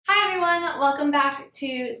everyone, welcome back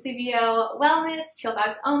to CBO Wellness, Chill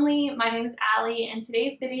Vibes Only. My name is Allie and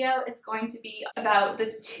today's video is going to be about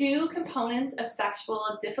the two components of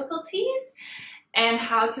sexual difficulties and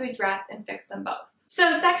how to address and fix them both.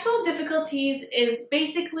 So sexual difficulties is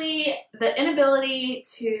basically the inability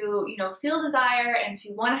to, feel desire and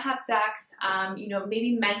to want to have sex.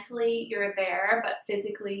 Maybe mentally you're there, but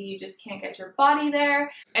physically you just can't get your body there.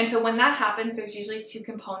 And so when that happens, there's usually two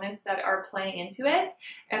components that are playing into it.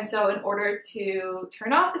 And so in order to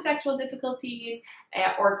turn off the sexual difficulties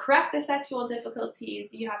or correct the sexual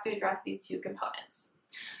difficulties, you have to address these two components.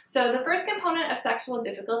 So the first component of sexual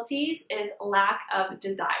difficulties is lack of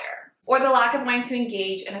desire, or the lack of wanting to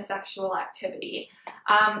engage in a sexual activity.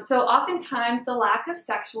 So oftentimes the lack of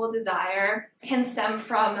sexual desire can stem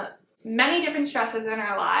from many different stresses in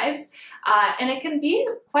our lives, and it can be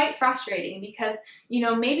quite frustrating because,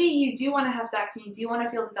 maybe you do want to have sex and you do want to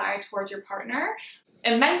feel desire towards your partner,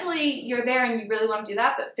 and mentally you're there and you really want to do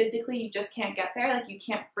that, but physically you just can't get there. Like, you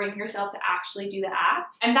can't bring yourself to actually do the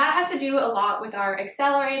act. And that has to do a lot with our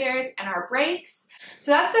accelerators and our brakes. So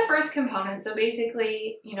that's the first component. So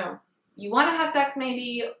basically, you want to have sex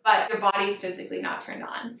maybe, but your body's physically not turned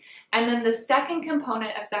on. And then the second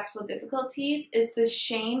component of sexual difficulties is the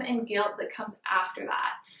shame and guilt that comes after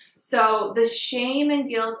that. So the shame and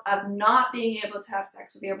guilt of not being able to have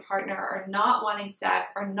sex with your partner, or not wanting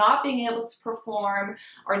sex, or not being able to perform,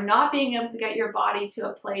 or not being able to get your body to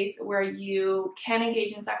a place where you can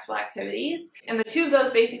engage in sexual activities. And the two of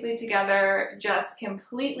those basically together just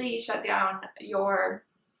completely shut down your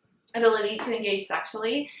ability to engage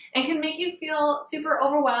sexually and can make you feel super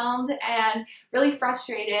overwhelmed and really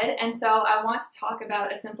frustrated. And so I want to talk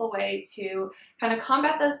about a simple way to kind of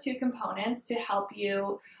combat those two components to help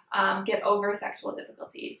you get over sexual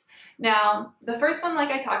difficulties. Now, the first one, like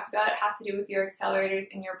I talked about, has to do with your accelerators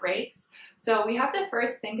and your brakes. So we have to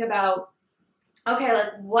first think about, okay,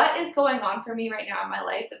 like, what is going on for me right now in my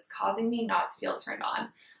life that's causing me not to feel turned on?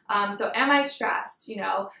 So am I stressed? Do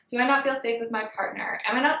I not feel safe with my partner?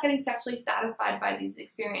 Am I not getting sexually satisfied by these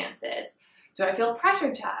experiences? Do I feel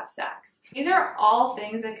pressured to have sex? These are all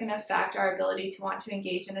things that can affect our ability to want to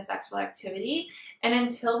engage in a sexual activity. And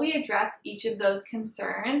until we address each of those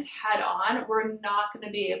concerns head on, we're not going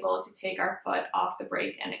to be able to take our foot off the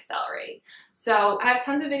brake and accelerate. So I have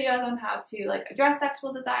tons of videos on how to address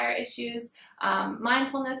sexual desire issues.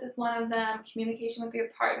 Mindfulness is one of them, communication with your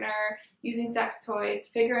partner, using sex toys,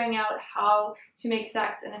 figuring out how to make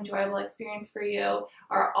sex an enjoyable experience for you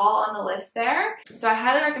are all on the list there. So I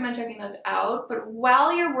highly recommend checking those out. But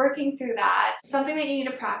while you're working through that, something that you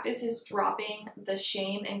need to practice is dropping the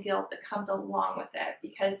shame and guilt that comes along with it.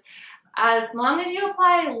 Because as long as you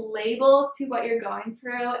apply labels to what you're going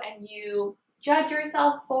through and you judge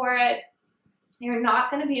yourself for it, you're not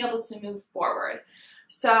going to be able to move forward.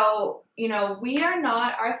 So, we are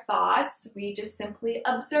not our thoughts. We just simply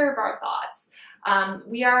observe our thoughts.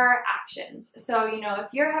 We are our actions. So, if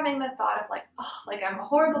you're having the thought of I'm a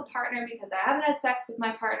horrible partner because I haven't had sex with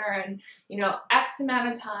my partner in, X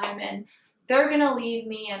amount of time, and they're going to leave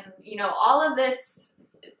me, and, all of this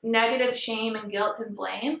negative shame and guilt and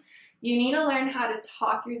blame, you need to learn how to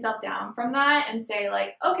talk yourself down from that and say,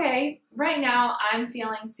 okay, right now I'm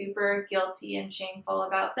feeling super guilty and shameful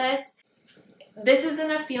about this. This isn't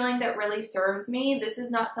a feeling that really serves me. This is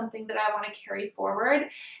not something that I want to carry forward.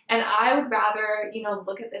 And I would rather,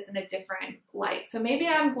 look at this in a different light. So maybe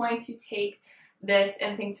I'm going to take this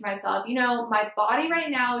and think to myself, my body right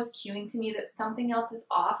now is cueing to me that something else is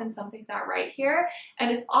off and something's not right here.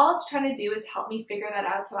 And all it's trying to do is help me figure that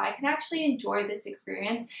out so I can actually enjoy this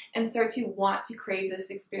experience and start to want to crave this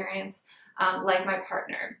experience like my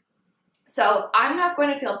partner. So I'm not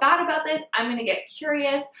going to feel bad about this. I'm going to get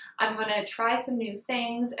curious. I'm going to try some new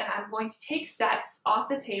things, and I'm going to take sex off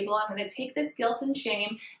the table. I'm going to take this guilt and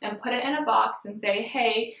shame and put it in a box and say,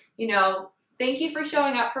 hey, thank you for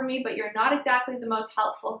showing up for me, but you're not exactly the most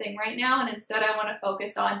helpful thing right now. And instead I want to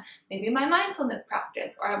focus on maybe my mindfulness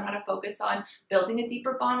practice, or I want to focus on building a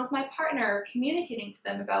deeper bond with my partner, or communicating to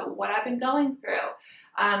them about what I've been going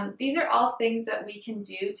through. These are all things that we can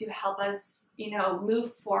do to help us,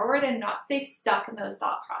 move forward and not stay stuck in those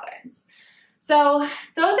thought patterns. So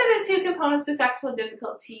those are the two components to sexual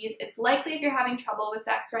difficulties. It's likely if you're having trouble with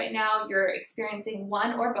sex right now, you're experiencing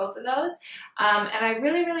one or both of those. And I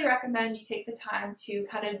really, really recommend you take the time to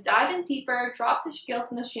kind of dive in deeper, drop the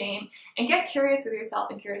guilt and the shame, and get curious with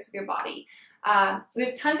yourself and curious with your body. We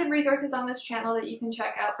have tons of resources on this channel that you can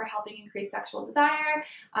check out for helping increase sexual desire,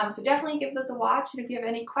 so definitely give those a watch. And if you have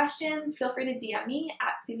any questions, feel free to DM me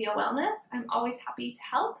at CVO Wellness. I'm always happy to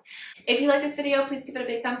help. If you like this video, please give it a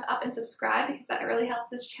big thumbs up and subscribe because that really helps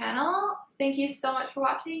this channel. Thank you so much for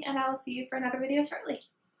watching, and I will see you for another video shortly.